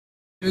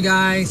Hey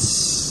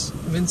guys,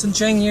 Vincent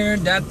Cheng here,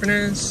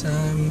 Dadpreneurs.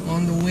 I'm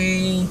on the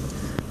way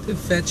to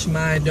fetch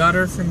my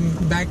daughter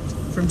back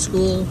from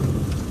school.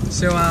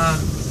 So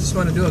just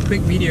want to do a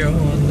quick video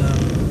on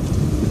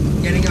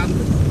getting out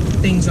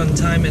things on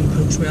time, and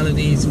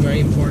punctuality is very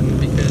important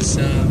because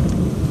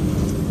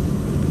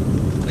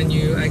when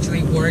you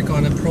actually work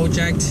on a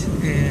project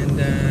and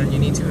you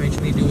need to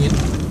actually do it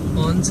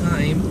on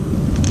time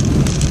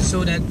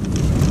so that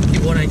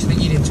you won't actually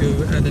eat into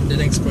the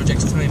next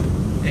project's time.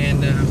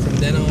 And from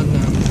then on,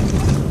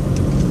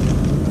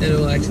 it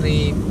will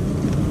actually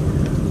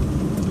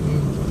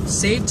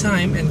save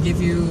time and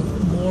give you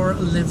more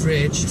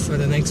leverage for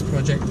the next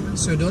project.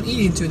 So don't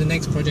eat into the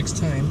next project's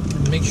time,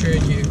 and make sure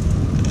you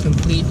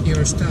complete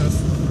your stuff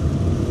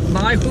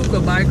by hook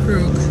or by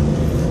crook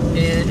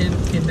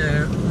in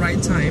the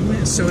right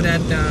time, so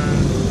that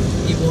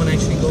it won't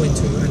actually go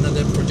into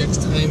another project's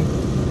time.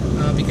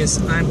 Because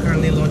I'm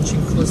currently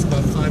launching close to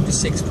about 5 to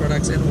 6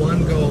 products at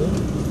one go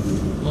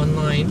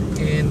online,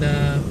 and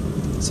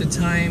so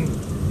time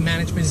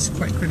management is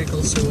quite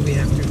critical. So we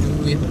have to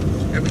do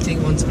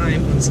everything on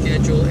time, on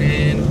schedule,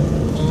 and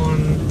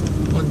on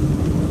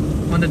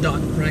the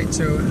dot, right?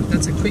 So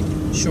that's a quick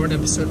short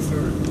episode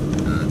for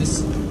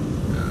this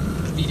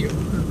video.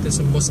 There's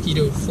a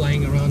mosquito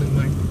flying around in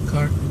my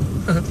car.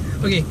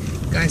 Okay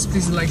guys,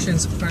 please like, share,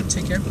 and subscribe.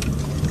 Take care.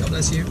 God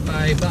bless you.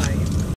 Bye bye.